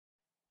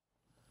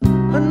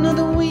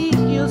Another week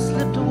you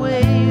slipped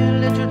away, you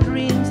let your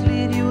dreams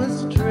lead you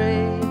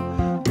astray.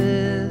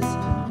 This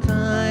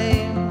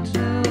time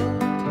too,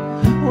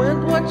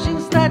 went watching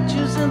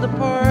statues in the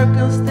park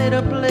and stayed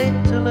up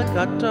late till it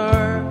got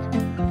dark.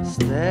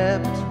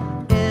 Stepped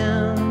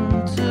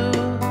into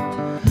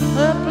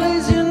a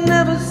place you'd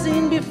never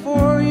seen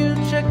before. You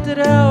checked it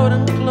out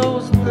and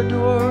closed the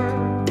door.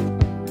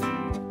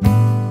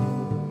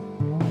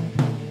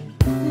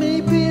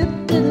 Maybe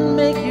it didn't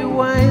make you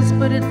wise,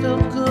 but it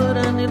felt good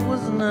and it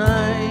was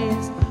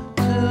nice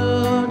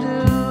to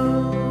do.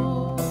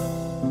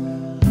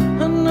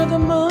 Another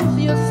month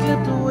you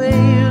slipped away,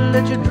 you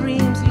let your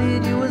dreams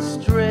lead you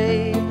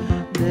astray.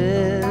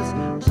 This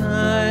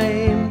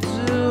time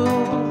too,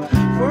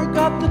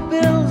 forgot the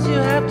bills you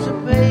had to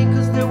pay,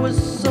 'cause there was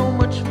so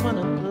much fun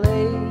at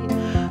play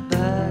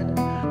that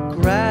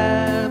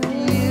grabbed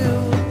you.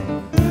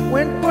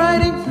 Went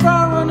riding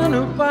far on a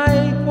new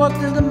bike,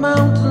 walked in the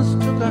mountains,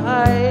 took a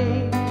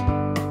hike.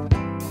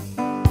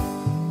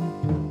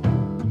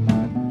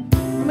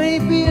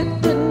 Maybe it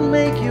didn't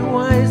make you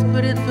wise,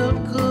 but it felt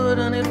good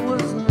and it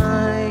was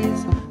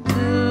nice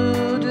to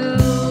do.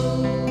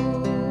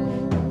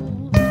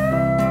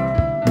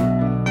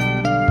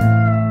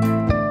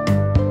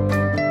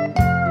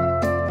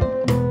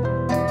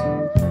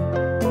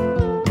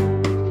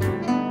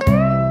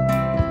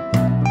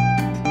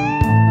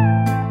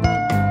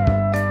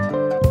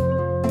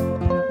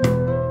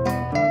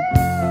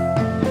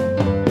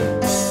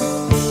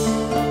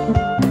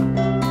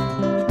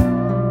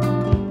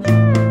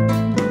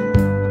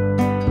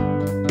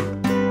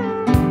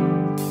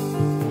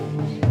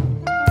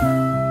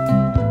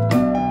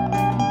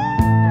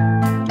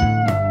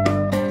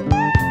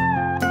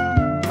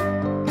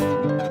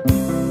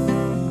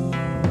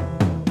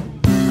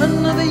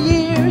 Another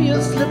year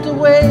you slipped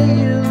away,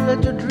 you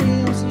let your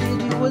dreams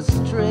lead you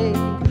astray.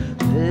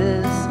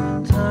 This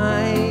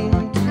time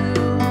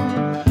too,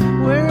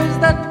 where is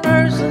that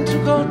person to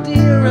call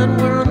dear, and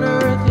where on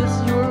earth is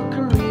your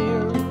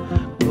career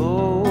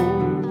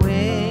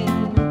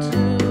going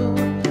to?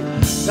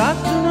 Got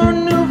to know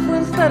new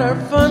friends that are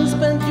fun,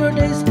 spent your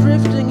days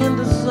drifting in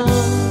the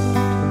sun.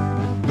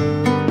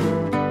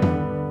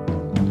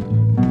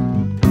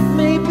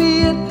 Maybe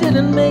it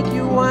didn't make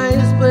you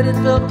wise, but it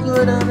felt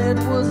good and it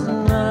was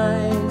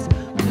nice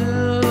to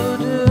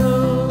do.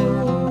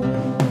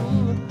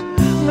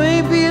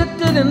 Maybe it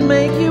didn't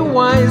make you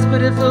wise,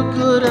 but it felt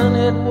good and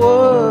it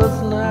was